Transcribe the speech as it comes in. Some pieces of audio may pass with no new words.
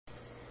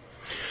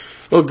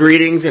Well,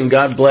 greetings and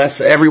God bless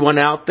everyone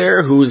out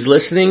there who's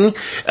listening.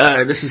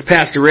 This is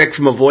Pastor Rick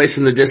from A Voice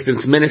in the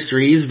Distance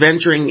Ministries,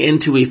 venturing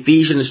into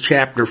Ephesians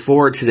chapter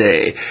 4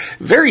 today.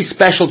 Very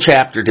special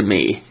chapter to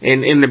me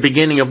in the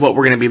beginning of what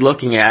we're going to be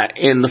looking at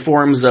in the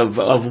forms of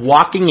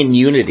walking in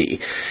unity.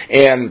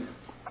 And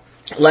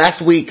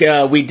last week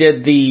we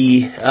did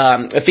the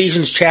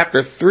Ephesians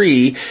chapter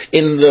 3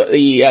 in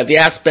the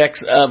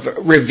aspects of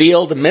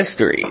revealed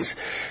mysteries.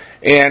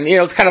 And,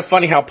 it's kind of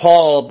funny how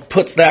Paul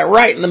puts that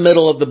right in the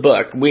middle of the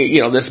book.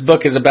 This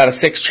book is about a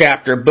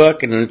 6-chapter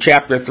book, and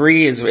chapter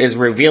 3 is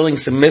revealing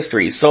some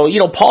mysteries. So,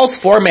 Paul's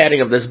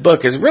formatting of this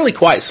book is really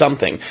quite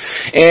something.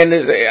 And,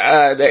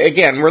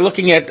 again, we're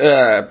looking at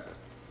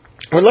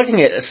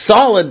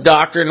solid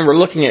doctrine, we're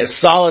looking at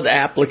solid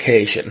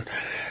application.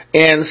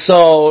 And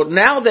so,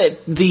 now that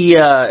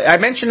I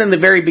mentioned in the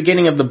very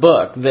beginning of the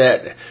book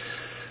that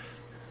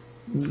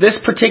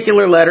this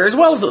particular letter, as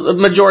well as the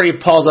majority of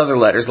Paul's other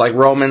letters, like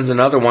Romans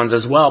and other ones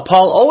as well,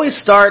 Paul always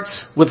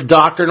starts with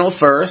doctrinal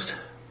first,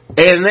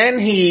 and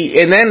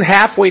then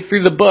halfway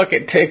through the book,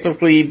 it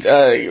typically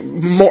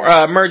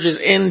merges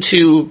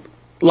into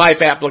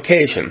life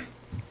application.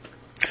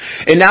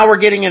 And now we're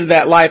getting into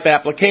that life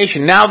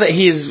application. Now that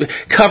he's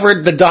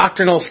covered the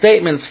doctrinal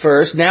statements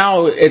first,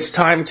 now it's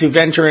time to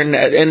venture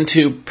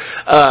into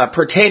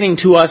pertaining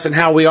to us and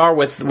how we are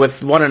with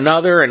one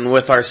another and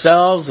with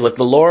ourselves, with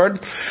the Lord.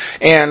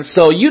 And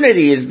so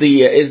unity is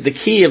the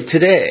key of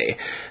today,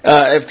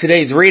 of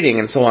today's reading,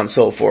 and so on and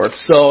so forth.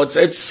 So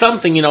it's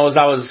something, as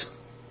I was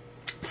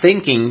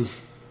thinking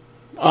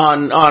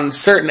on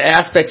certain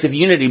aspects of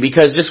unity,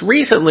 because just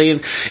recently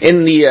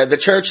in the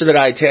church that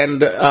I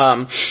attend,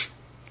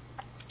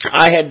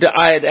 I had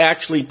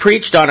actually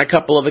preached on a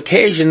couple of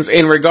occasions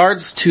in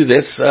regards to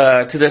this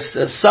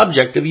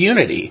subject of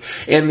unity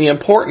and the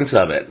importance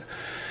of it.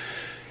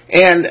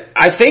 And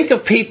I think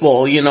of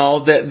people,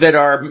 that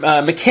are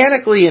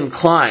mechanically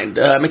inclined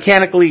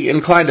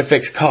to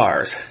fix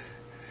cars.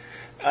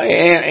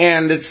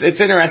 And it's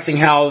interesting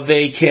how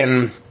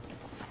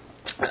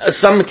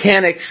some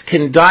mechanics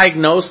can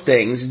diagnose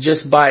things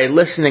just by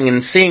listening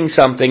and seeing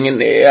something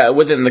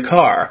within the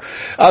car.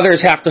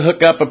 Others have to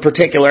hook up a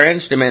particular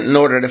instrument in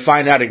order to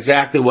find out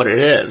exactly what it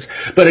is.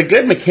 But a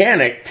good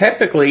mechanic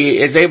typically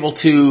is able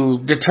to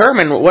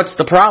determine what's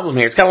the problem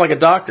here. It's kind of like a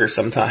doctor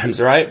sometimes,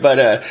 right? But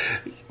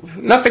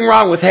nothing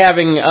wrong with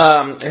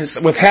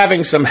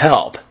having some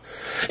help.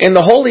 And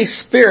the Holy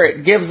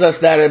Spirit gives us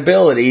that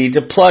ability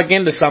to plug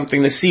into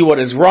something to see what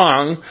is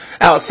wrong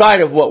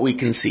outside of what we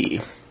can see.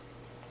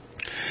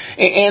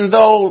 And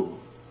though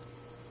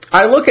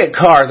I look at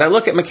cars, I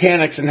look at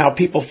mechanics and how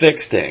people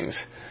fix things,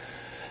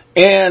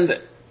 and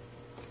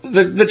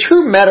the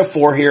true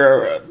metaphor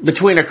here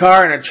between a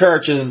car and a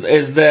church is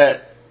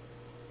that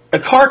a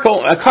car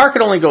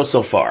can only go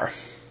so far.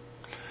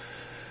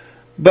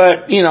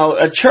 But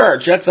a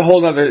church, that's a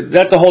whole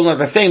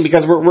other thing,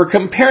 because we're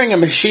comparing a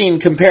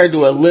machine compared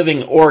to a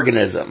living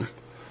organism,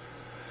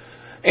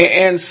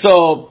 and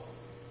so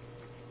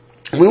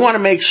we want to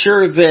make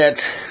sure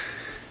that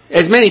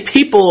as many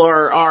people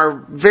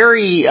are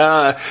very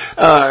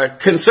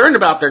concerned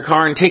about their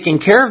car and taking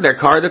care of their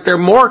car, that they're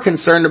more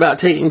concerned about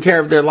taking care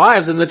of their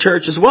lives in the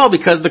church as well,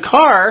 because the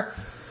car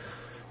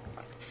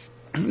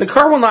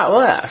will not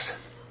last.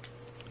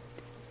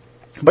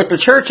 But the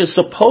church is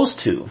supposed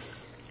to.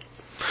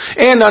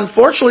 And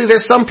unfortunately,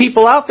 there's some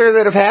people out there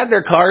that have had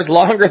their cars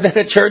longer than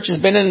the church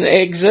has been in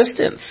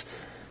existence.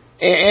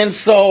 And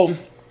so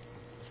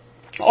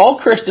all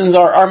Christians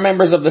are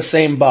members of the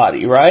same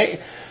body,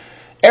 right?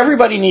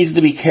 Everybody needs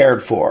to be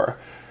cared for.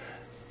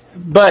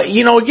 But,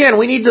 again,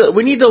 we need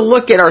to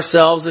look at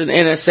ourselves in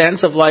a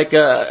sense of like,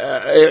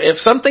 if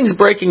something's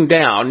breaking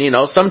down,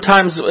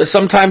 sometimes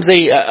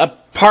a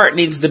part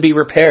needs to be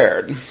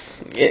repaired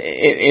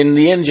in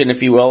the engine,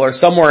 if you will, or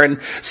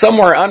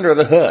somewhere under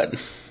the hood.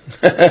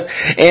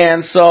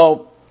 And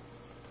so,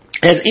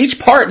 as each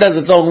part does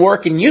its own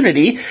work in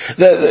unity,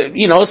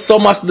 so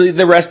must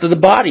the rest of the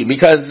body,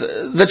 because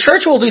the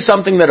church will do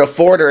something that a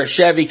Ford or a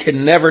Chevy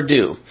can never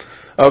do.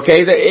 Okay,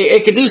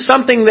 it could do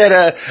something that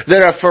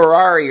a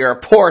Ferrari or a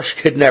Porsche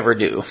could never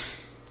do.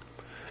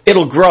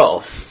 It'll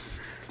grow.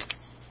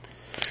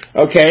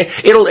 Okay,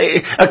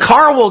 a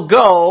car will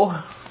go,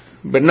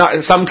 but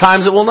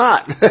sometimes it will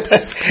not.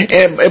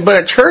 But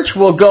a church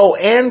will go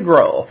and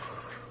grow,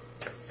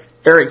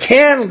 or it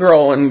can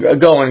grow and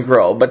go and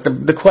grow. But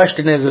the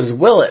question is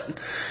will it?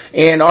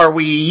 And are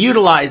we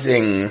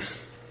utilizing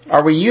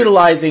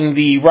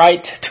the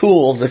right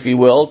tools, if you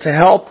will, to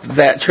help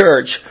that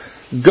church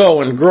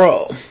go and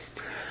grow?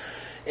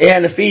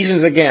 And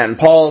Ephesians, again,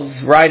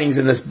 Paul's writings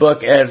in this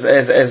book, as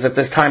at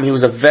this time he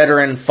was a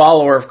veteran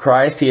follower of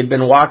Christ. He had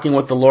been walking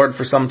with the Lord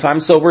for some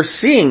time. So we're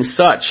seeing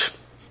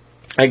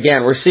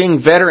we're seeing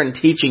veteran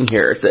teaching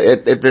here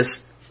at this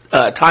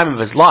time of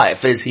his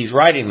life as he's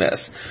writing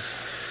this.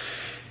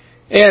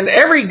 And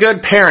every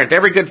good parent,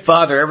 every good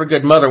father, every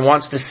good mother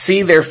wants to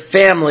see their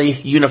family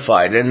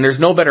unified. And there's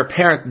no better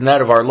parent than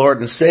that of our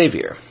Lord and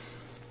Savior,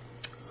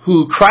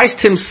 who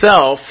Christ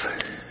himself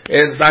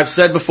As I've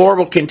said before,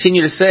 we'll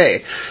continue to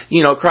say,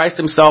 Christ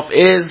himself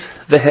is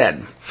the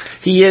head.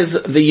 He is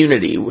the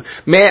unity.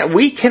 Man,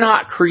 we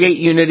cannot create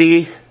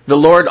unity. The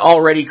Lord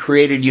already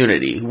created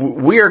unity.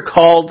 We are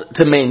called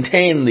to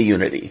maintain the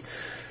unity.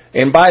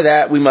 And by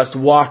that, we must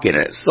walk in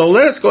it. So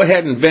let us go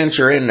ahead and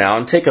venture in now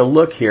and take a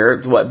look here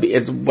at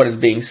what is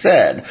being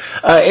said.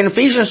 In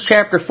Ephesians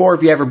chapter 4,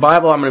 if you have your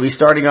Bible, I'm going to be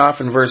starting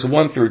off in verse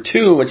 1 through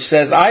 2, which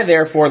says, I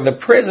therefore, the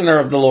prisoner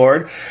of the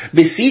Lord,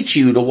 beseech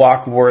you to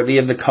walk worthy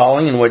of the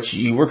calling in which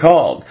you were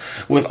called,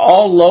 with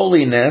all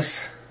lowliness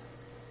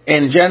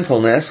and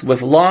gentleness,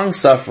 with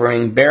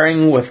long-suffering,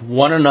 bearing with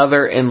one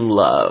another in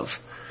love.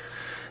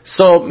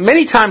 So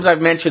many times I've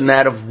mentioned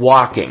that of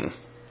walking.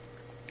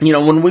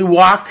 When we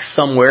walk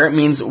somewhere, it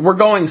means we're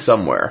going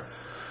somewhere.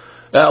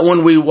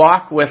 When we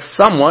walk with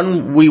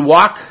someone, we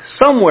walk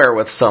somewhere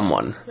with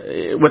someone.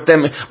 With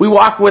them, we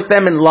walk with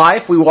them in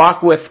life. We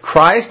walk with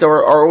Christ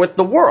or with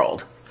the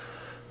world.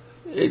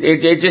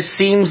 It just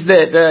seems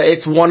that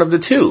it's one of the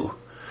two.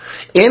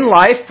 In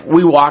life,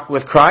 we walk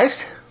with Christ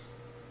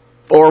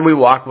or we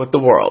walk with the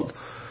world.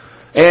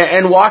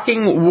 And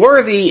walking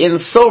worthy in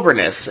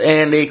soberness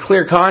and a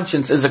clear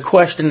conscience is a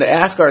question to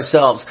ask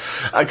ourselves.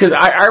 Because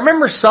I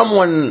remember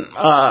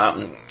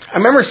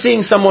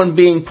seeing someone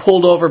being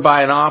pulled over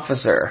by an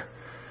officer.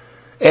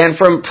 And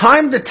from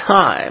time to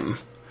time,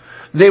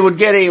 they would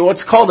get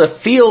what's called a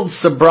field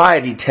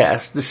sobriety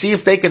test to see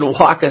if they could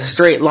walk a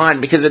straight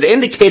line, because it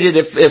indicated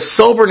if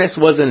soberness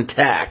was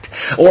intact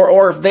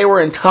or if they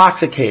were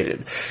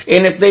intoxicated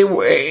and if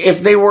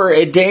they were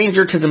a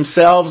danger to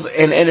themselves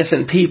and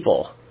innocent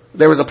people.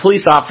 There was a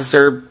police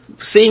officer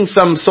seeing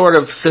some sort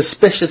of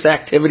suspicious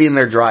activity in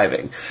their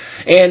driving.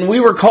 And we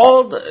were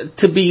called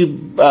to be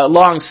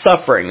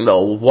long-suffering,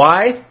 though.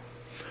 Why?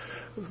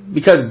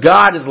 Because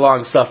God is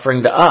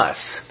long-suffering to us.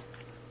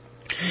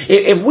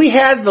 If we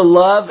had the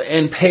love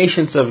and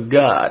patience of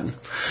God,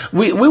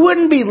 we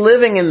wouldn't be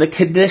living in the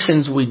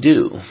conditions we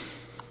do.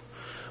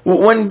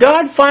 When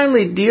God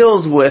finally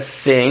deals with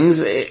things,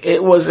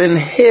 it was in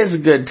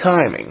His good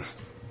timing.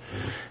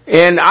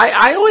 And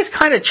I always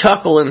kind of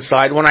chuckle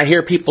inside when I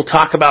hear people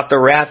talk about the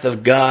wrath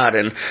of God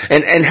and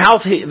how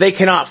they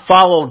cannot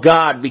follow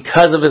God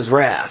because of His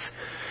wrath.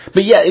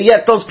 But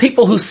yet those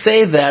people who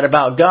say that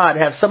about God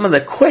have some of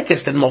the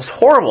quickest and most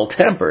horrible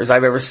tempers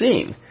I've ever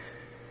seen.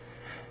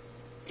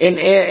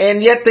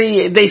 And yet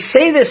they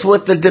say this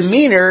with the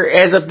demeanor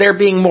as if they're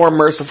being more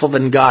merciful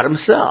than God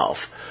Himself.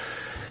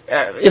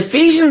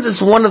 Ephesians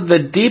is one of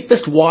the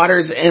deepest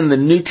waters in the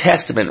New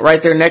Testament, right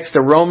there next to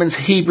Romans,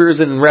 Hebrews,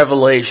 and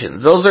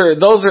Revelations. Those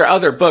are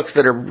other books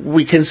that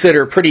we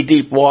consider pretty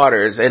deep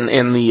waters in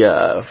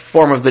the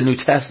form of the New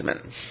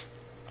Testament.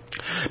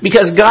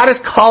 Because God is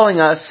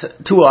calling us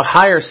to a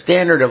higher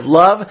standard of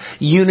love,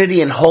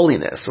 unity, and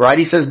holiness, right?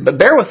 He says,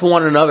 bear with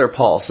one another,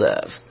 Paul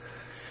says.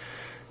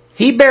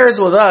 He bears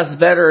with us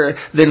better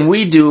than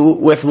we do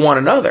with one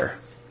another.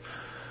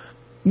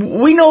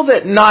 We know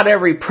that not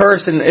every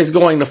person is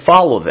going to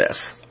follow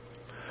this.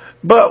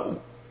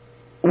 But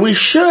we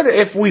should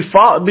if we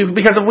follow,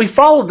 because if we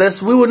followed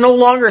this, we would no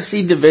longer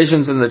see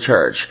divisions in the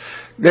church.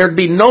 There'd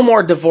be no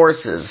more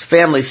divorces,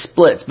 family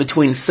splits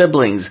between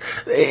siblings,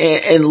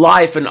 and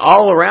life and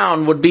all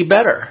around would be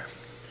better.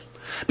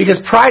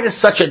 Because pride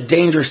is such a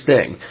dangerous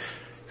thing.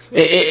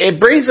 It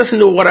brings us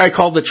into what I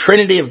call the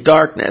Trinity of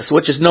Darkness,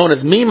 which is known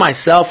as me,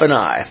 myself, and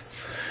I.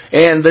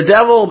 And the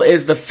devil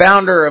is the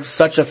founder of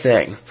such a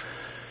thing.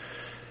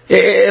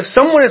 If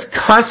someone is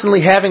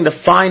constantly having to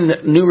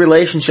find new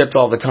relationships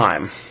all the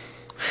time,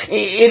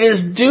 it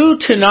is due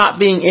to not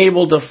being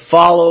able to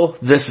follow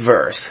this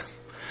verse.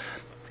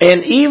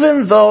 And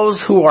even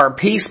those who are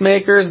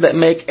peacemakers that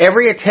make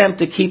every attempt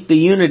to keep the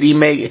unity,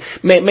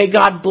 may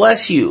God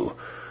bless you.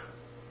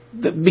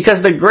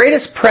 Because the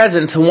greatest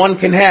present one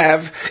can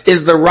have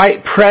is the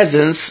right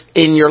presence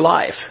in your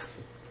life.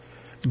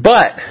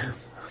 But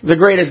the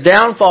greatest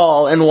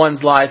downfall in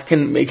one's life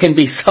can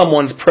be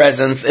someone's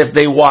presence if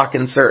they walk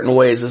in certain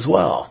ways as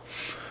well.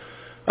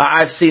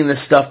 I've seen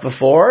this stuff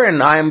before,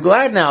 and I am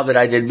glad now that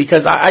I did,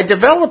 because I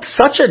developed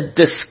such a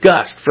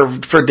disgust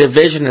for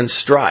division and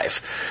strife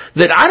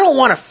that I don't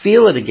want to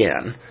feel it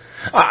again.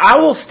 I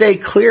will stay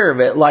clear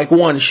of it like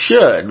one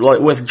should,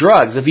 like with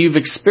drugs. If you've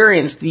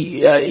experienced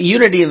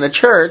unity in the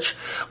church,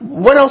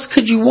 what else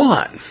could you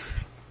want?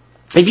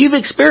 If you've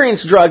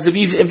experienced drugs, if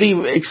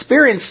you've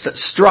experienced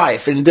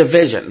strife and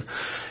division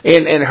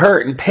and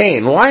hurt and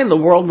pain, why in the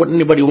world would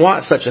anybody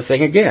want such a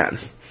thing again?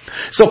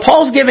 So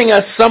Paul's giving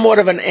us somewhat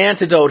of an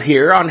antidote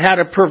here on how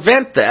to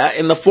prevent that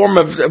in the form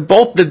of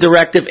both the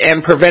directive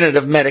and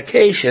preventative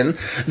medication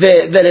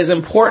that is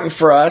important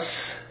for us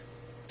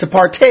to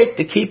partake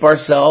to keep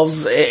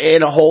ourselves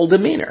in a whole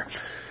demeanor.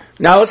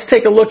 Now let's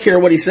take a look here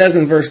at what he says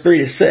in verse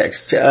 3 to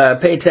 6.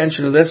 Pay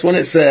attention to this one.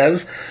 It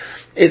says,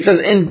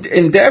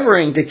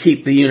 endeavoring to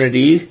keep the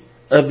unity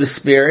of the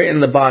Spirit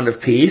in the bond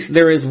of peace,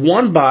 there is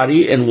one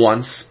body and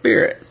one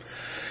Spirit.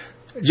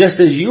 Just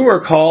as you are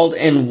called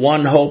in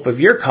one hope of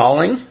your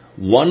calling,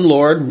 one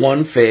Lord,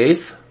 one faith,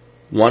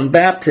 one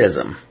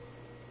baptism,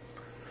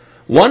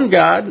 one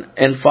God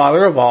and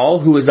Father of all,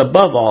 who is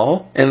above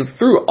all, and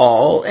through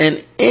all,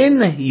 and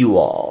in you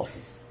all.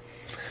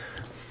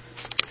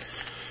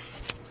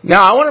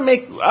 Now, I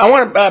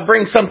want to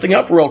bring something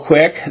up real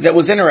quick that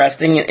was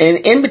interesting.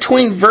 In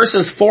between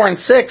verses 4 and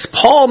 6,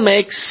 Paul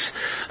makes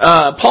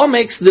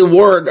the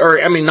word,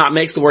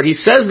 he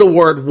says the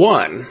word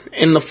one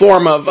in the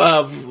form of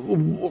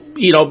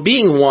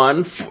being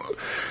one.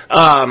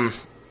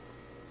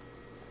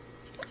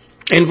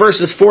 In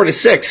verses 4 to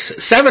 6,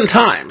 7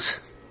 times.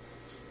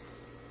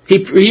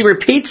 He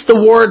repeats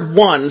the word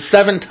one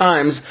 7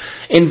 times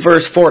in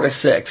verse 4 to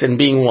 6 in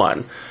being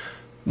one.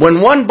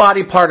 When one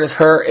body part is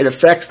hurt, it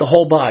affects the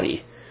whole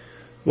body.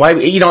 Why?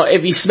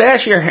 If you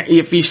smash your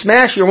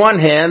one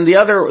hand, the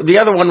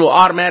other one will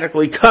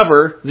automatically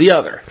cover the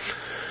other.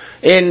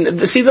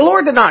 And see, the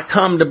Lord did not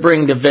come to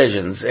bring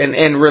divisions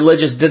and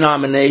religious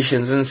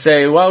denominations and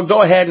say, well,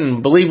 go ahead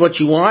and believe what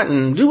you want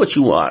and do what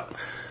you want.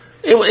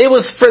 It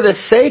was for the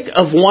sake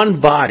of one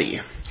body.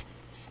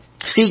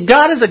 See,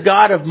 God is a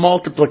God of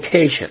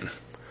multiplication,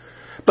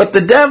 but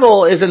the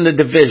devil is in the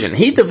division.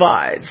 He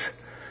divides.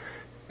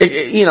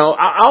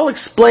 I'll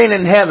explain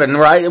in heaven,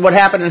 right, what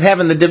happened in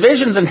heaven. The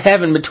divisions in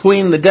heaven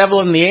between the devil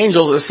and the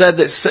angels are said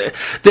that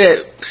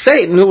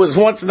Satan, who was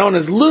once known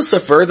as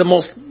Lucifer, the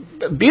most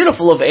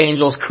beautiful of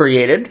angels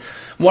created,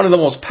 one of the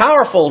most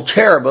powerful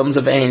cherubims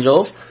of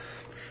angels,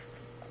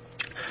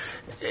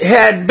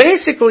 had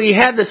basically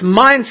had this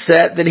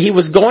mindset that he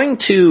was going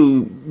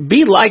to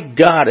be like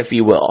God, if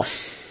you will.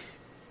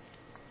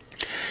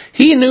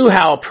 He knew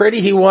how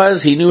pretty he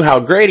was, he knew how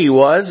great he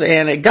was,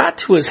 and it got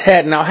to his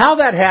head. Now, how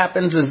that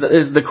happens is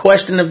the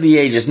question of the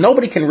ages.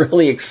 Nobody can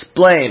really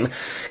explain,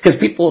 because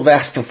people have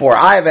asked before,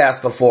 I've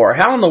asked before,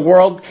 how in the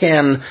world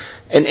can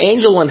an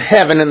angel in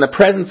heaven in the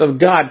presence of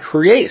God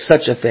create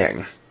such a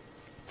thing?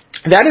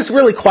 That is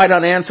really quite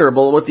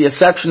unanswerable, with the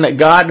exception that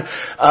God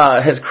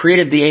has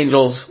created the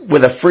angels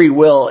with a free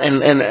will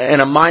and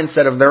a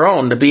mindset of their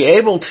own to be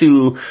able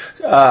to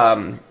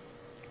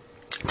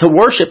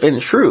worship in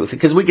truth.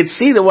 Because we could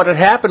see that what had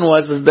happened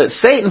was that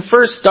Satan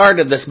first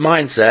started this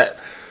mindset,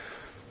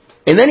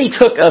 and then he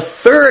took a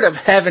third of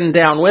heaven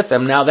down with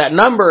him. Now that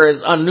number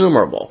is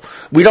innumerable.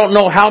 We don't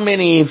know how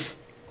many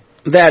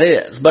that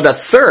is, but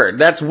a third,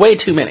 that's way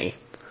too many.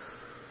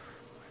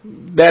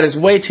 That is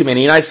way too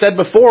many. And I said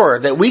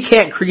before that we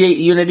can't create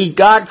unity.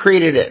 God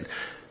created it.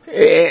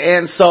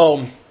 And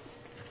so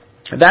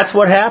that's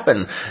what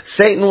happened.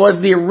 Satan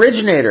was the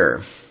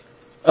originator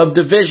of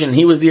division.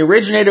 He was the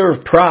originator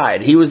of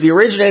pride. He was the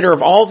originator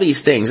of all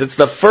these things. It's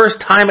the first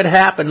time it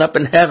happened up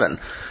in heaven.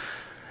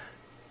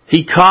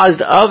 He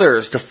caused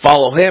others to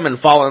follow him and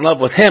fall in love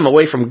with him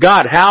away from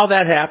God. How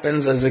that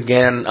happens is,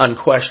 again,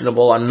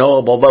 unquestionable,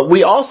 unknowable. But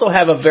we also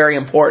have a very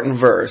important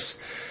verse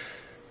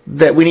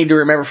that we need to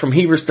remember from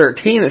Hebrews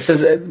 13. It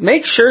says,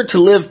 make sure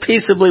to live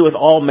peaceably with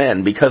all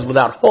men, because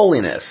without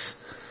holiness,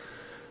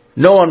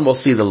 no one will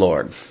see the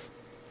Lord.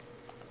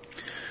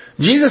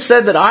 Jesus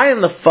said that I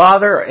and the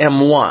Father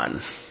am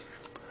one.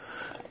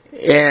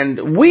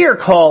 And we are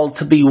called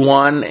to be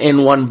one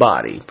in one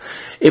body.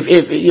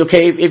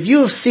 If you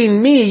have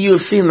seen me, you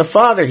have seen the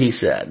Father, he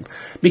said.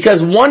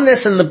 Because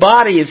oneness in the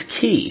body is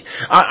key.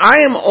 I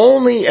am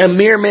only a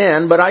mere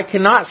man, but I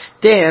cannot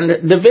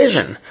stand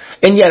division.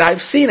 And yet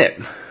I've seen it.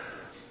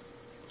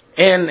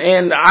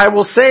 And I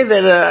will say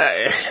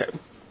that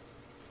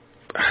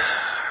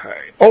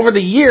over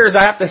the years,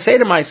 I have to say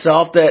to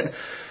myself that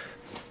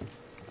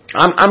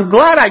I'm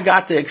glad I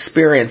got to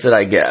experience it,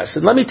 I guess.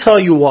 And let me tell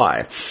you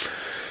why.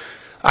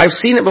 I've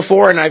seen it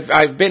before, and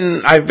I've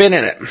been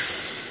in it.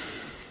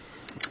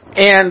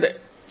 And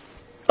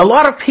a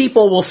lot of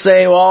people will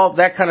say, well,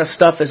 that kind of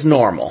stuff is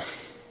normal.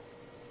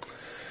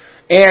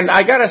 And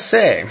I gotta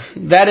say,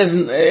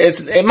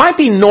 it might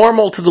be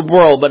normal to the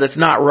world, but it's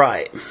not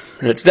right.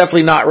 And it's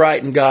definitely not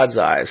right in God's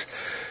eyes.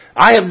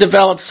 I have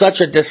developed such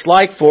a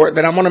dislike for it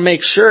that I want to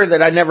make sure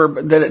that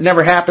it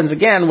never happens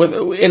again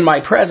in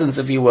my presence,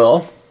 if you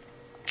will.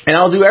 And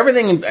I'll do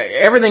everything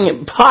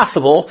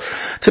possible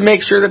to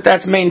make sure that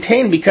that's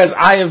maintained, because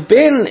I have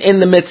been in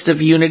the midst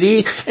of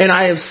unity and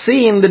I have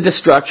seen the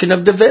destruction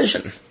of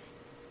division.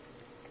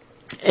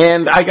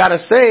 And I gotta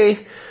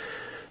say,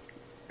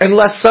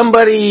 unless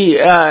somebody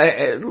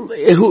that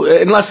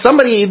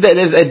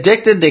is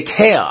addicted to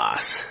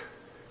chaos,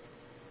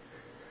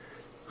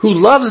 who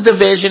loves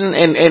division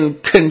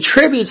and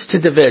contributes to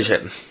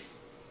division,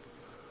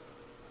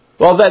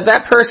 well,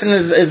 that person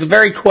is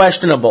very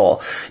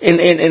questionable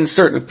in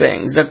certain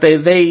things. That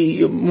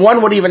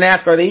one would even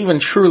ask, are they even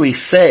truly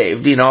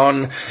saved?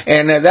 And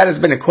that has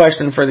been a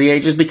question for the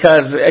ages,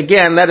 because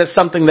again, that is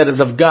something that is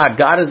of God.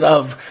 God is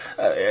of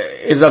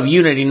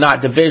unity,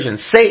 not division.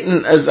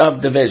 Satan is of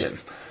division.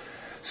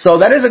 So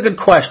that is a good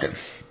question.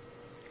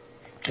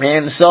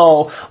 And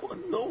so,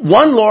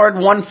 one Lord,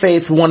 one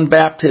faith, one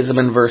baptism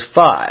in verse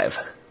 5.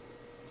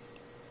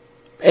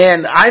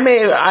 And I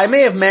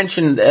may have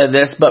mentioned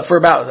this, but for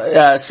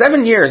about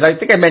 7 years, I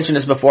think I mentioned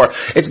this before,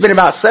 it's been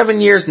about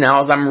 7 years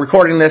now as I'm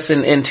recording this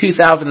in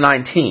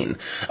 2019.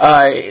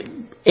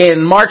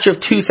 in March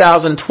of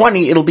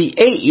 2020, it'll be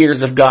 8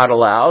 years, if God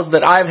allows,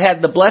 that I've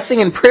had the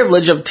blessing and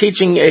privilege of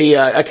teaching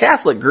a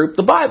Catholic group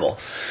the Bible.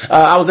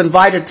 I was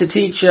invited to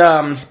teach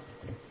a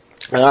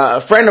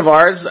friend of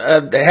ours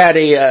had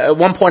at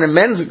one point a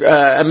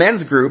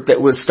men's group that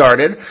was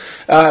started,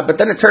 but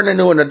then it turned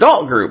into an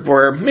adult group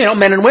where,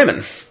 men and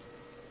women.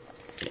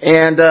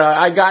 And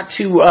I got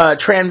to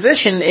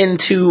transition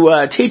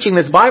into teaching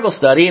this Bible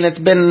study, and it's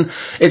been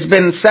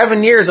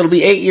 7 years. It'll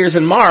be 8 years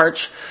in March,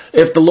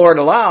 if the Lord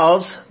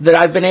allows, that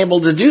I've been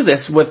able to do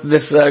this with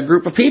this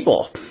group of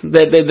people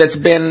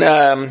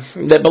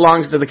that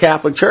belongs to the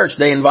Catholic Church.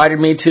 They invited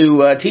me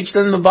to teach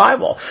them the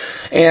Bible,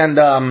 and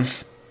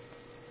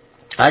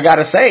I got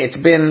to say it's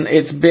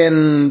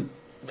been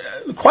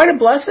quite a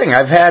blessing.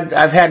 I've had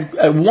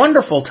a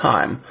wonderful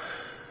time.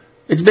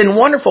 It's been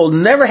wonderful.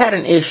 Never had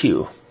an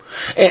issue.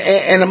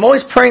 And I'm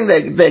always praying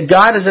that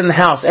God is in the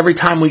house every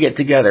time we get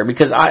together,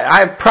 because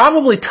I've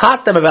probably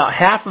taught them about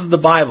half of the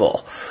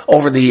Bible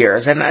over the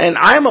years. And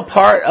I'm a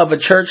part of a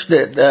church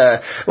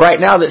that right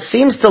now that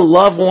seems to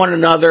love one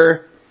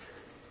another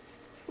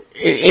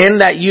in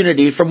that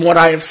unity from what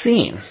I have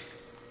seen.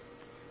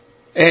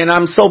 And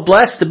I'm so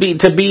blessed to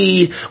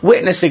be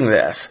witnessing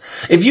this.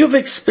 If you've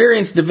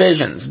experienced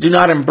divisions, do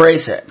not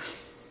embrace it.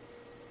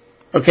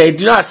 Okay,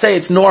 do not say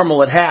it's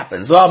normal, it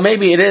happens. Well,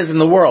 maybe it is in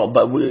the world,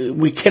 but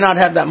we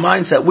cannot have that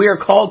mindset. We are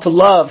called to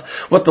love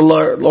what the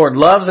Lord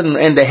loves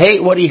and to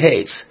hate what He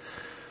hates.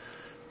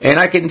 And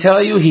I can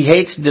tell you, He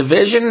hates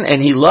division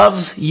and He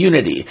loves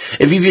unity.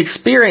 If you've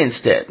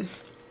experienced it,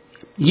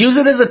 use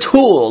it as a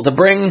tool to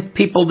bring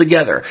people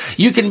together.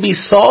 You can be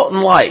salt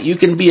and light. You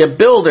can be a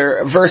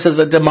builder versus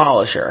a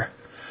demolisher.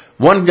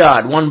 One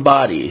God, one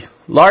body.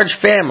 Large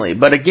family,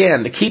 but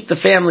again, to keep the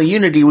family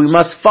unity, we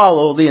must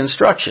follow the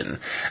instruction.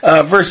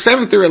 Verse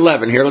 7 through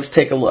 11 here, let's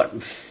take a look.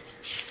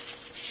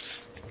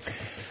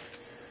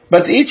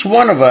 But to each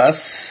one of us,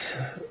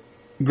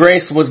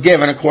 grace was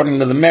given according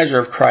to the measure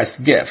of Christ's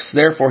gifts.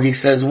 Therefore, he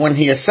says, when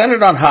He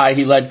ascended on high,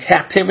 He led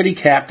captivity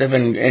captive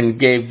and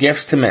gave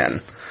gifts to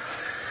men.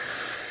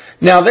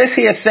 Now this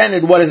He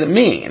ascended, what does it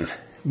mean?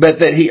 But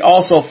that He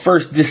also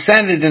first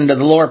descended into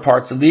the lower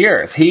parts of the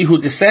earth. He who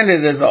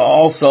descended is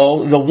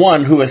also the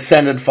one who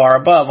ascended far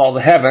above all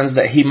the heavens,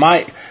 that He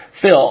might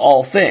fill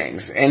all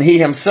things. And He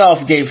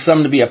Himself gave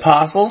some to be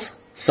apostles,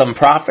 some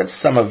prophets,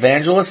 some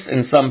evangelists,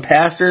 and some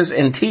pastors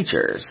and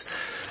teachers.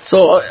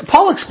 So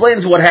Paul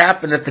explains what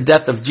happened at the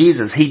death of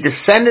Jesus. He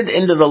descended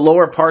into the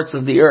lower parts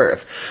of the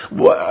earth,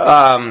 which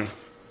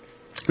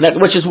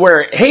is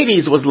where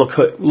Hades was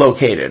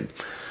located.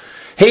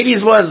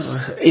 Hades was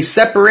a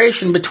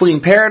separation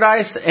between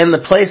paradise and the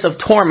place of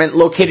torment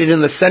located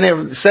in the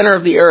center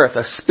of the earth,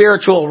 a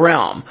spiritual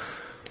realm.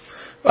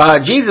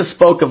 Jesus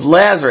spoke of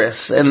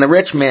Lazarus and the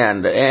rich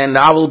man, and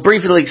I will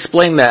briefly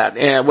explain that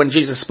when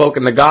Jesus spoke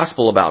in the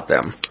gospel about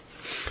them.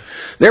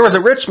 There was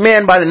a rich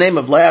man by the name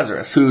of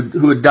Lazarus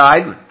who had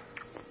died,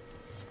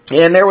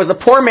 and there was a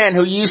poor man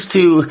who used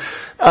to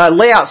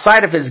lay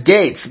outside of his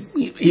gates.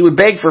 He would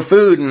beg for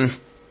food,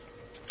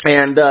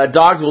 and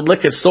dogs would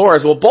lick his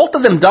sores. Well, both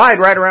of them died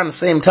right around the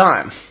same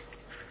time.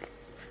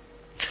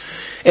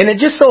 And it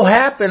just so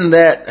happened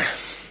that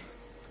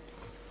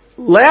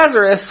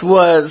Lazarus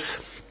was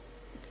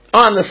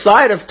on the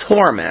side of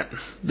torment.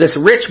 This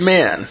rich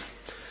man.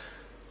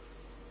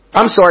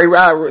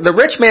 The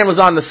rich man was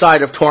on the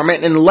side of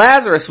torment, and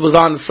Lazarus was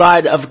on the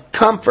side of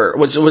comfort,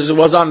 which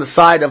was on the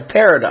side of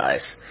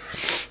paradise.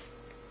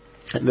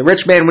 The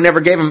rich man he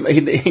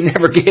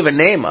never gave a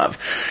name of.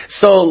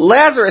 So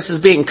Lazarus is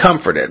being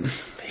comforted.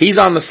 He's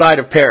on the side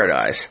of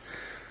paradise.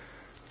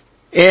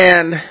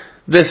 And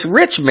this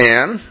rich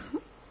man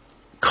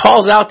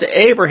calls out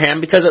to Abraham,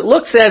 because it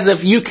looks as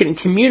if you can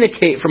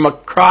communicate from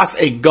across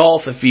a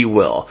gulf, if you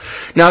will.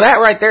 Now that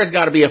right there has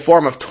got to be a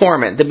form of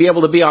torment, to be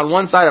able to be on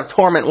one side of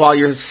torment while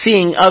you're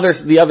seeing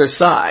the other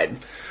side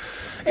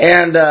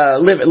and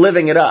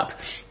living it up.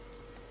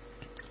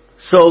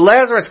 So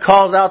Lazarus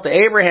calls out to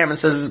Abraham and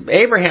says,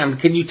 Abraham,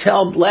 can you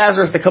tell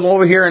Lazarus to come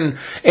over here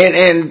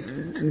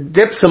and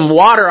dip some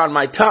water on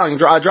my tongue,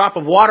 draw a drop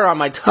of water on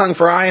my tongue,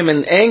 for I am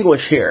in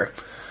anguish here.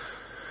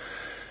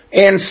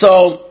 And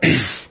so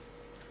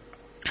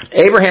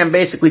Abraham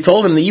basically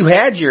told him that you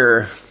had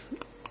your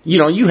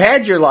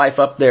life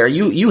up there.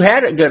 You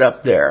had it good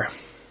up there.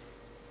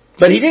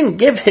 But he didn't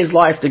give his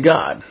life to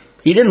God.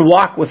 He didn't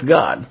walk with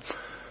God.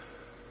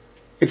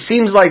 It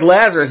seems like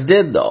Lazarus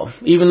did, though.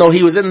 Even though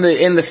he was in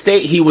the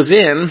state he was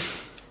in,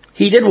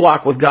 he did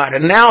walk with God,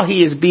 and now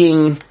he is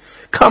being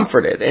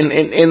comforted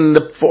in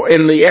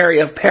the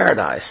area of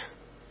paradise.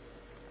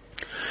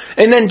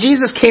 And then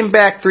Jesus came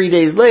back 3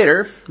 days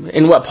later,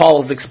 in what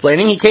Paul is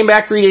explaining. He came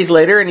back 3 days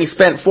later, and He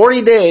spent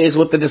 40 days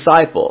with the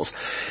disciples.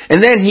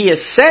 And then He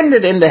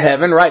ascended into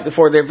heaven right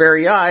before their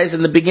very eyes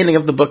in the beginning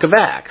of the book of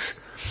Acts.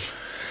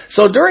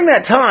 So during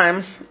that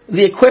time,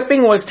 the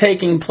equipping was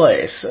taking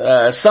place.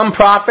 Some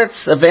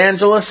prophets,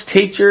 evangelists,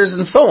 teachers,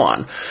 and so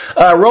on.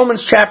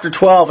 Romans chapter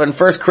 12 and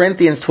 1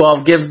 Corinthians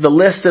 12 gives the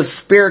list of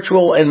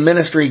spiritual and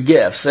ministry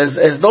gifts,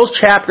 as those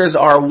chapters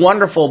are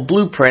wonderful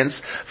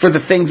blueprints for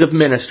the things of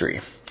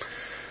ministry.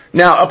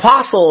 Now,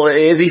 apostle,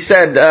 as he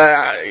said,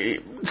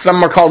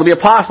 some are called to be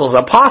apostles.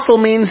 Apostle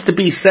means to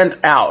be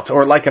sent out,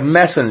 or like a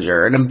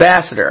messenger, an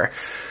ambassador.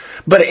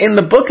 But in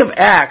the book of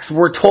Acts,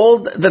 we're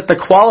told that the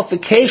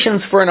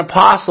qualifications for an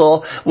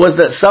apostle was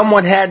that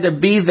someone had to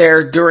be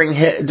there during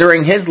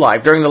his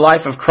life, during the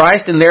life of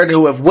Christ, and there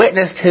to have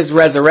witnessed his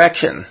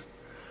resurrection.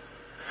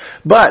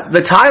 But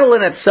the title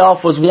in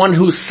itself was one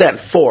who's sent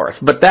forth.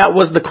 But that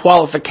was the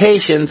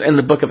qualifications in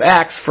the book of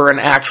Acts for an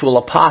actual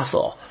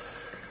apostle.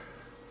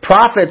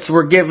 Prophets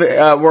were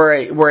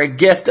a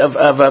gift of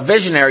a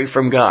visionary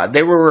from God.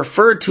 They were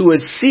referred to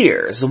as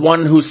seers,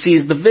 one who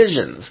sees the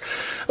visions.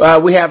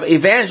 We have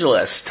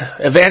evangelists.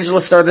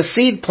 Evangelists are the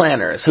seed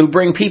planters who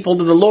bring people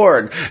to the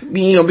Lord,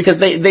 because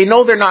they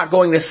know they're not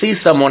going to see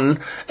someone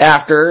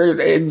after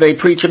they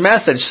preach a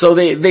message. So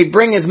they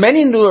bring as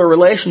many into a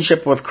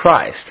relationship with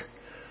Christ.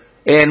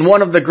 And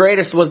one of the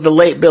greatest was the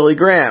late Billy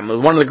Graham,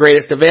 one of the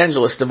greatest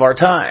evangelists of our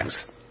times.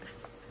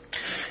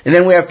 And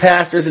then we have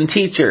pastors and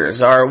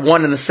teachers are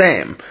one and the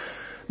same.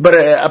 But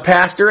a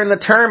pastor in the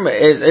term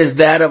is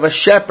that of a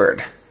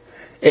shepherd.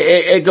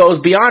 It goes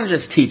beyond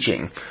just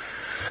teaching.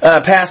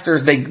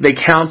 Pastors, they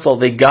counsel,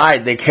 they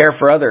guide, they care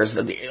for others,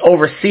 they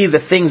oversee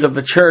the things of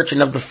the church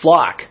and of the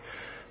flock,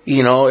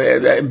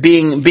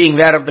 being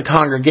that of the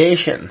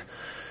congregation.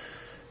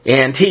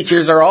 And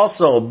teachers are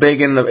also big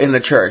in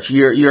the church.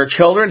 Your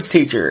children's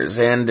teachers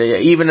and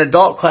even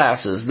adult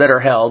classes that are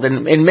held.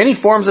 And many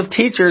forms of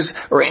teachers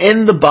are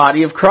in the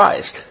body of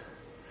Christ.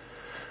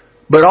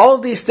 But all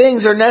of these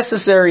things are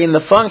necessary in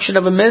the function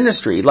of a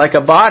ministry, like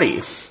a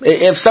body.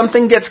 If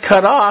something gets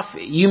cut off,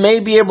 you may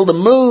be able to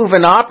move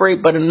and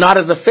operate, but not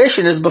as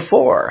efficient as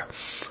before.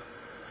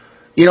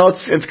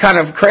 It's kind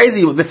of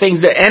crazy the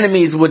things that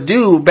enemies would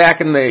do back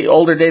in the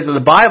older days of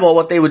the Bible.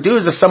 What they would do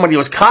is if somebody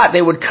was caught,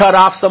 they would cut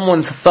off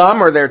someone's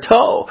thumb or their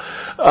toe.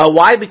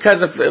 Why?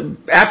 Because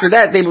after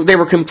that, they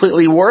were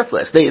completely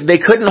worthless. They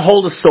couldn't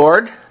hold a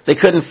sword, they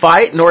couldn't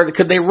fight, nor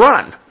could they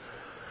run.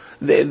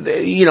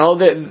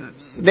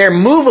 They're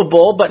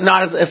movable, but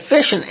not as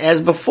efficient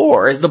as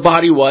before, as the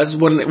body was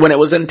when it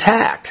was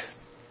intact.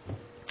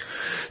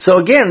 So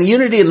again,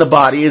 unity in the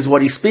body is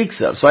what he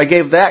speaks of. So I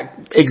gave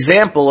that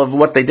example of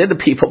what they did to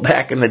people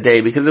back in the day,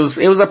 because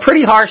it was a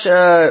pretty harsh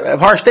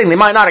thing. They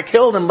might not have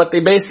killed them, but they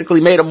basically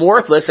made them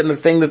worthless in the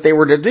thing that they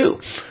were to do.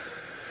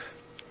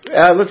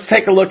 Let's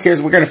take a look here.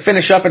 We're going to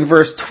finish up in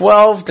verse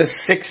 12 to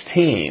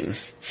 16.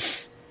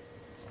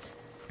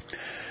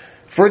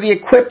 For the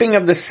equipping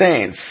of the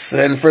saints,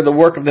 and for the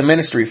work of the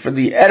ministry, for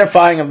the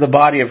edifying of the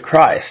body of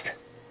Christ,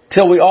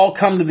 till we all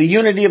come to the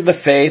unity of the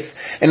faith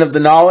and of the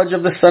knowledge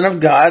of the Son of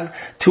God,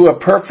 to a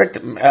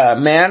perfect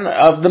man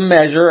of the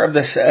measure of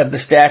the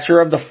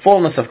stature of the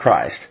fullness of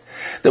Christ,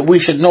 that we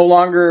should no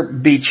longer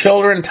be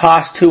children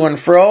tossed to and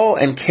fro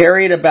and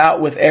carried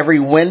about with every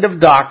wind of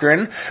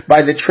doctrine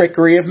by the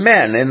trickery of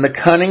men and the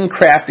cunning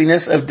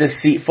craftiness of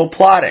deceitful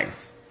plotting.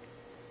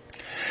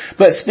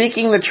 But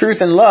speaking the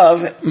truth in love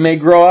may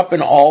grow up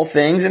in all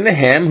things into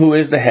Him who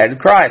is the head,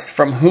 Christ,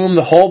 from whom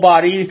the whole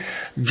body,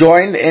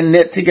 joined and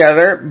knit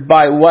together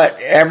by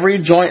what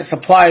every joint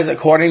supplies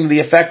according to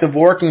the effective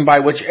working by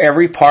which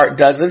every part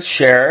does its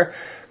share,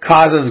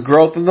 causes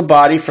growth of the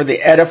body for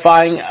the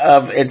edifying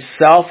of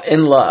itself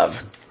in love.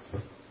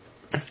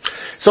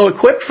 So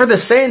equipped for the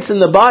saints in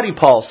the body,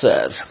 Paul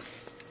says.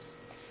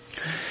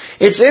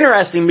 It's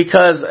interesting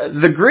because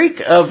the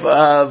Greek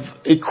of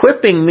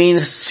equipping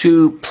means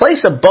to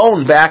place a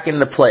bone back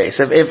into place.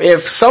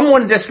 If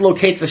someone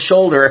dislocates a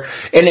shoulder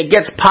and it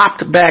gets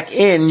popped back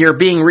in, you're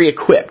being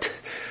re-equipped.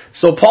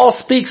 So Paul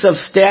speaks of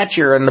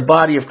stature in the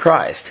body of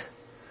Christ.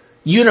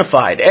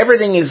 Unified.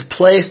 Everything is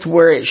placed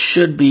where it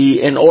should be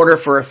in order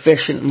for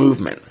efficient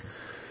movement.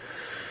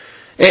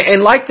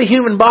 And like the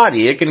human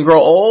body, it can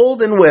grow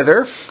old and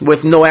wither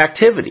with no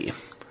activity.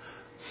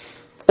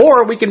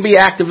 Or we can be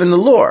active in the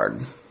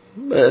Lord.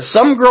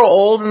 Some grow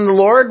old in the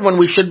Lord when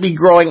we should be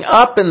growing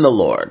up in the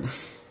Lord.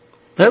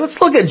 Now let's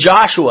look at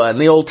Joshua in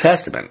the Old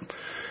Testament.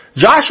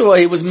 Joshua,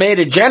 he was made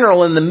a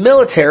general in the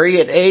military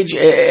at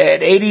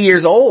 80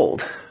 years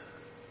old.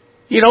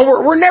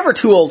 We're never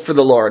too old for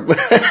the Lord.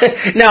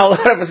 Now, a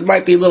lot of us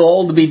might be a little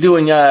old to be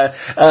doing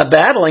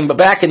battling, but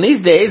back in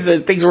these days,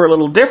 things were a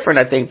little different,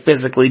 I think,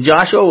 physically.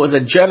 Joshua was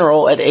a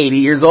general at 80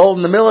 years old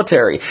in the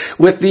military.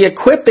 With the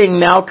equipping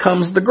now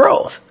comes the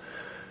growth.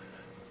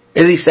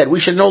 As he said, we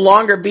should no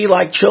longer be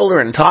like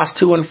children, tossed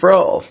to and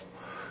fro.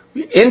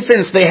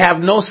 Infants, they have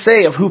no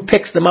say of who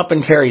picks them up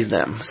and carries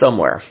them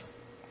somewhere.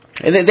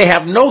 And they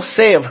have no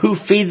say of who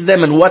feeds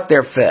them and what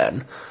they're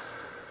fed.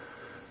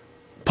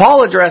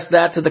 Paul addressed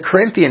that to the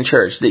Corinthian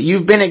church, that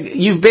you've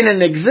been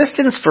in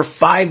existence for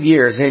 5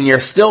 years and you're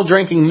still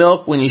drinking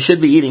milk when you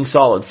should be eating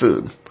solid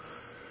food.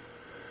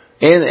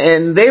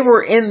 And they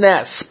were in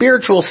that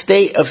spiritual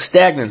state of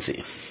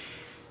stagnancy.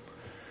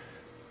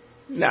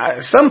 Now,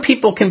 some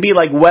people can be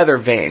like weather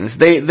vanes.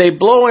 They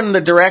blow in the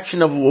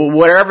direction of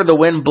wherever the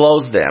wind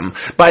blows them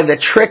by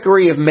the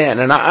trickery of men.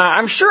 And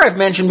I'm sure I've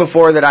mentioned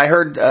before that I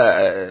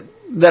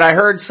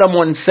heard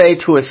someone say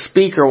to a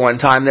speaker one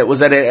time that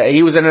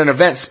he was at an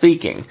event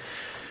speaking.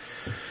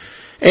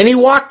 And he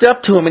walked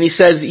up to him and he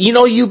says,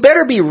 you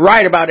better be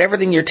right about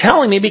everything you're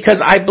telling me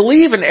because I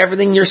believe in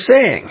everything you're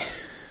saying.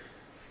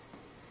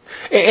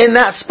 And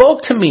that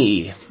spoke to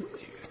me.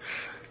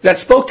 That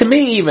spoke to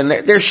me even.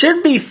 There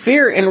should be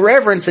fear and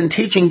reverence in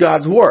teaching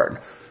God's Word.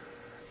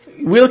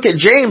 We look at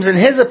James in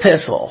his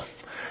epistle.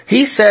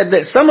 He said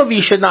that some of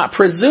you should not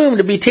presume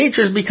to be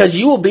teachers because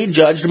you will be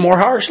judged more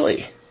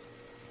harshly.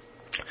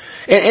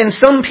 And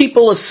some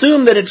people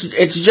assume that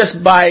it's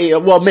just by,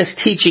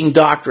 misteaching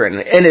doctrine.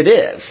 And it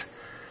is.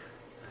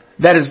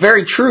 That is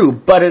very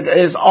true. But it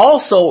is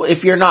also,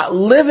 if you're not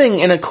living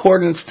in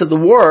accordance to the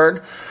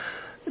Word,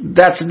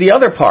 that's the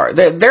other part.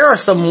 There are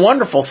some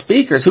wonderful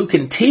speakers who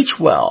can teach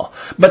well,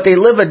 but they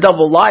live a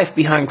double life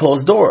behind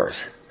closed doors.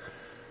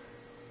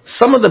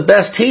 Some of the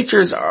best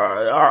teachers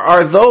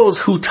are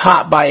those who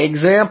taught by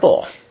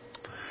example.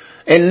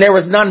 And there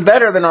was none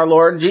better than our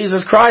Lord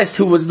Jesus Christ,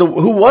 who was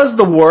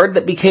the Word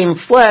that became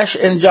flesh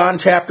in John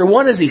chapter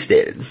 1, as he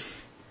stated.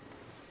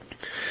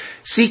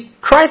 See,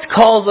 Christ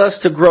calls us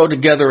to grow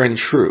together in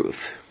truth.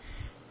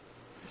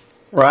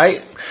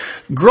 Right?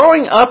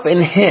 Growing up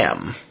in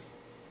Him.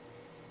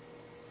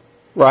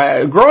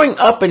 Right, growing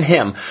up in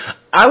Him.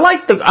 I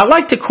like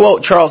to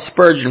quote Charles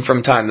Spurgeon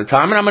from time to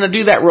time, and I'm going to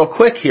do that real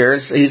quick here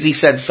as he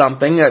said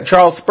something.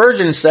 Charles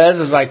Spurgeon says,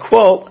 as I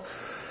quote,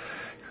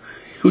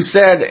 who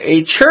said,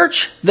 "A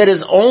church that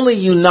is only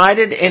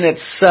united in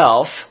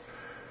itself,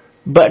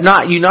 but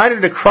not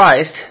united to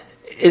Christ,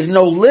 is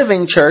no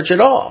living church at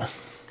all."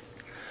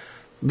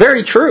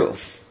 Very true.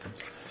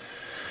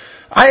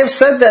 I have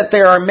said that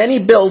there are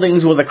many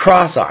buildings with a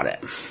cross on it.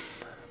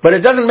 But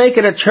it doesn't make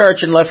it a church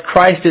unless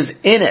Christ is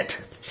in it.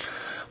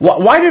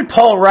 Why did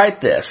Paul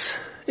write this?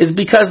 Is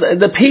because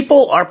the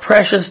people are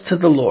precious to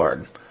the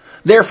Lord.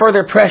 Therefore,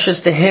 they're precious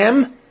to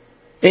Him.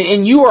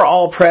 And you are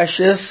all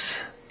precious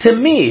to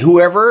me,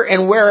 whoever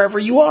and wherever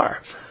you are.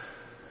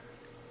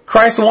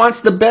 Christ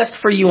wants the best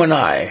for you and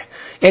I.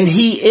 And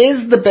He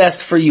is the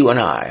best for you and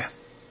I.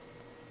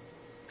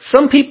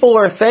 Some people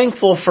are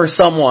thankful for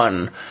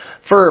someone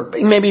for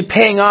maybe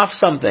paying off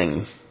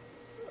something.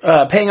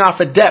 Paying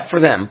off a debt for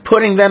them,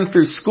 putting them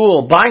through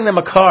school, buying them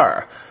a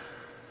car.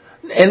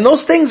 And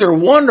those things are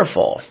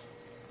wonderful.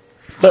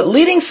 But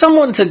leading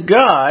someone to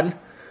God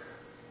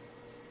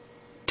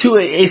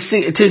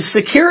to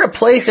secure a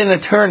place in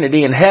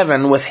eternity in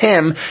heaven with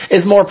Him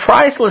is more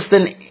priceless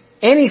than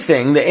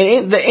anything,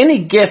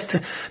 any gift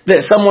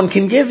that someone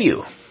can give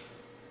you.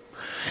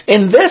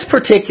 And this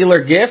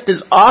particular gift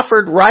is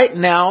offered right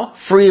now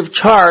free of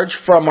charge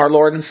from our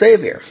Lord and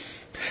Savior.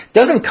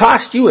 Doesn't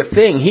cost you a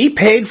thing. He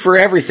paid for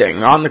everything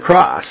on the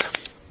cross.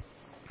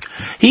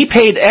 He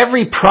paid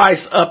every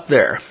price up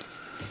there.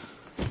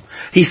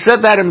 He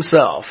said that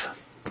Himself.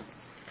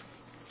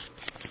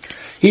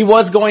 He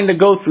was going to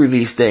go through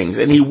these things,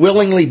 and He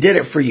willingly did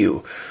it for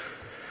you.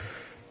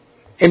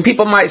 And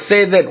people might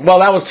say that, well,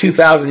 that was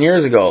 2,000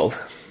 years ago.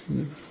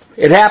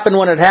 It happened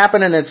when it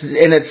happened, and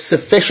it's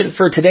sufficient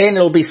for today, and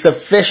it'll be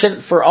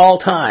sufficient for all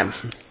time.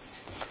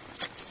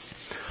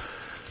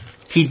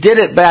 He did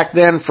it back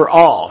then for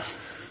all.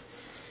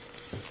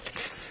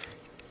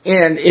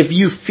 And if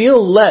you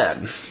feel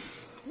led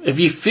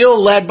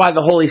by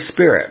the Holy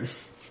Spirit,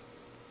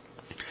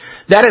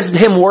 that is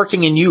Him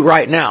working in you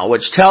right now,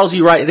 which tells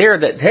you right there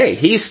that, hey,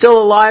 He's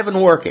still alive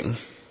and working.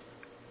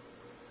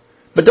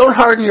 But don't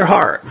harden your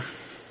heart.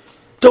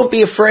 Don't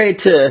be afraid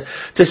to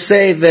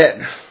say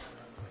that,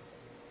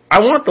 I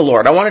want the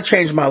Lord. I want to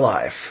change my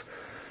life.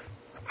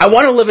 I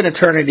want to live in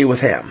eternity with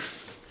Him.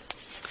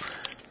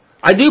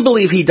 I do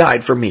believe He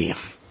died for me.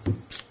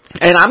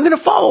 And I'm going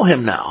to follow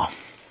Him now.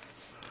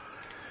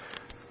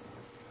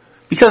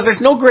 Because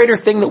there's no greater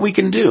thing that we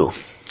can do.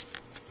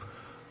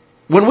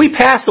 When we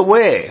pass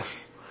away,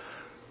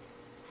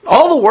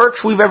 all the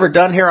works we've ever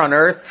done here on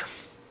earth,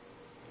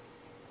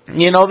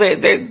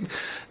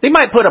 they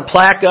might put a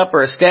plaque up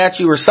or a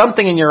statue or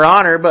something in your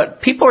honor,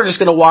 but people are just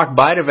going to walk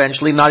by it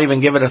eventually, not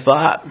even give it a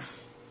thought.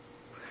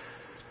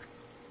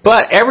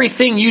 But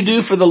everything you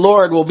do for the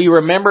Lord will be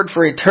remembered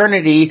for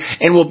eternity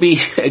and will be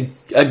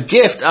a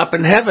gift up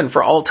in heaven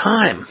for all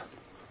time.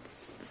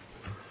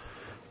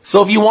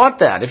 So if you want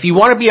that, if you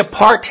want to be a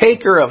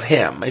partaker of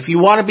Him, if you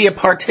want to be a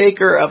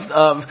partaker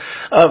of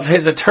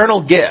His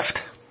eternal gift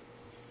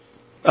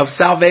of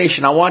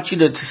salvation, I want you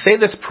to say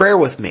this prayer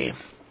with me.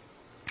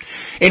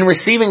 In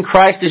receiving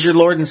Christ as your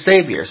Lord and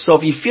Savior. So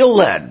if you feel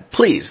led,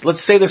 please,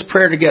 let's say this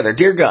prayer together.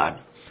 Dear God,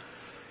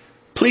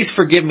 please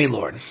forgive me,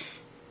 Lord.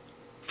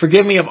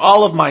 Forgive me of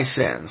all of my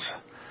sins,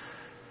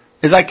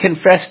 as I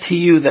confess to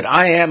you that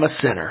I am a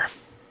sinner.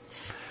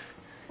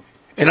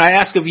 And I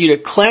ask of you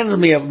to cleanse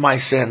me of my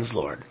sins,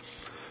 Lord.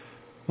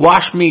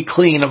 Wash me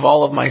clean of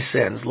all of my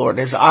sins, Lord,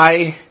 as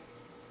I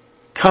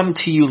come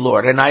to you,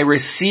 Lord, and I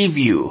receive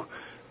you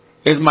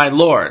as my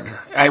Lord.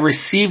 I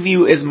receive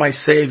you as my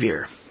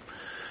Savior.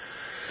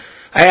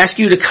 I ask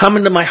you to come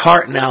into my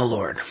heart now,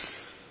 Lord,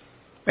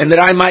 and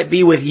that I might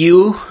be with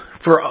you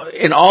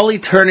in all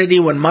eternity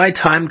when my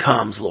time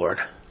comes, Lord.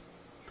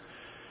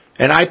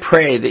 And I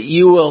pray that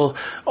you will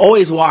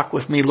always walk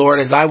with me, Lord,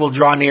 as I will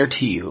draw near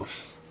to you.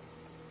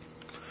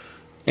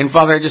 And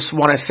Father, I just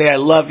want to say I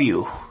love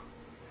you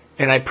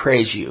and I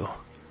praise you.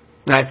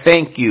 And I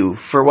thank you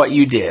for what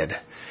you did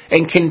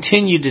and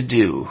continue to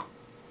do.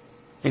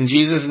 In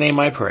Jesus' name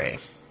I pray.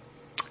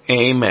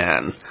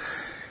 Amen.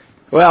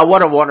 Well,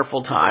 what a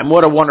wonderful time.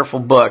 What a wonderful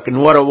book.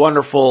 And what a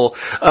wonderful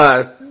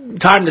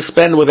time to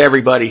spend with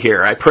everybody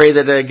here. I pray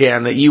that,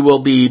 again, that you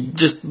will be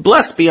just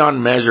blessed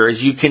beyond measure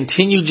as you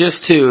continue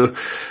just to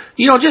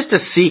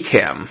seek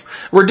Him.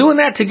 We're doing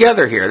that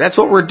together here. That's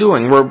what we're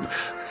doing.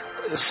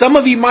 Some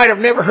of you might have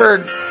never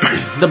heard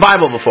the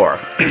Bible before.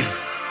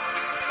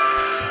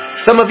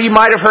 Some of you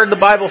might have heard the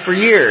Bible for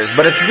years,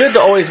 but it's good to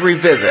always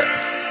revisit.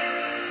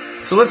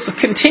 So let's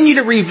continue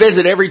to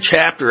revisit every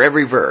chapter,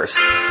 every verse,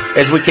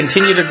 as we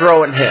continue to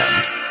grow in Him.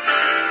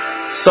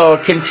 So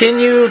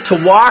continue to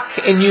walk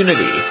in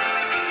unity.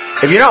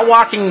 If you're not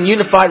walking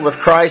unified with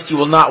Christ, you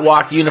will not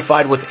walk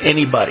unified with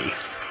anybody.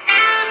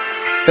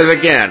 Because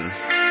again,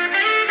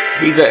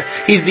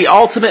 He's the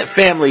ultimate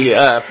family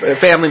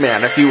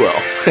man, if you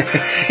will.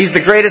 He's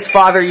the greatest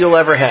father you'll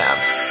ever have.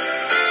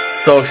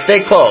 So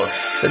stay close.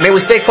 And may we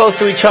stay close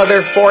to each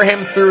other, for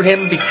Him, through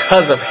Him,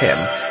 because of Him.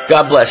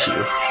 God bless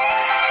you.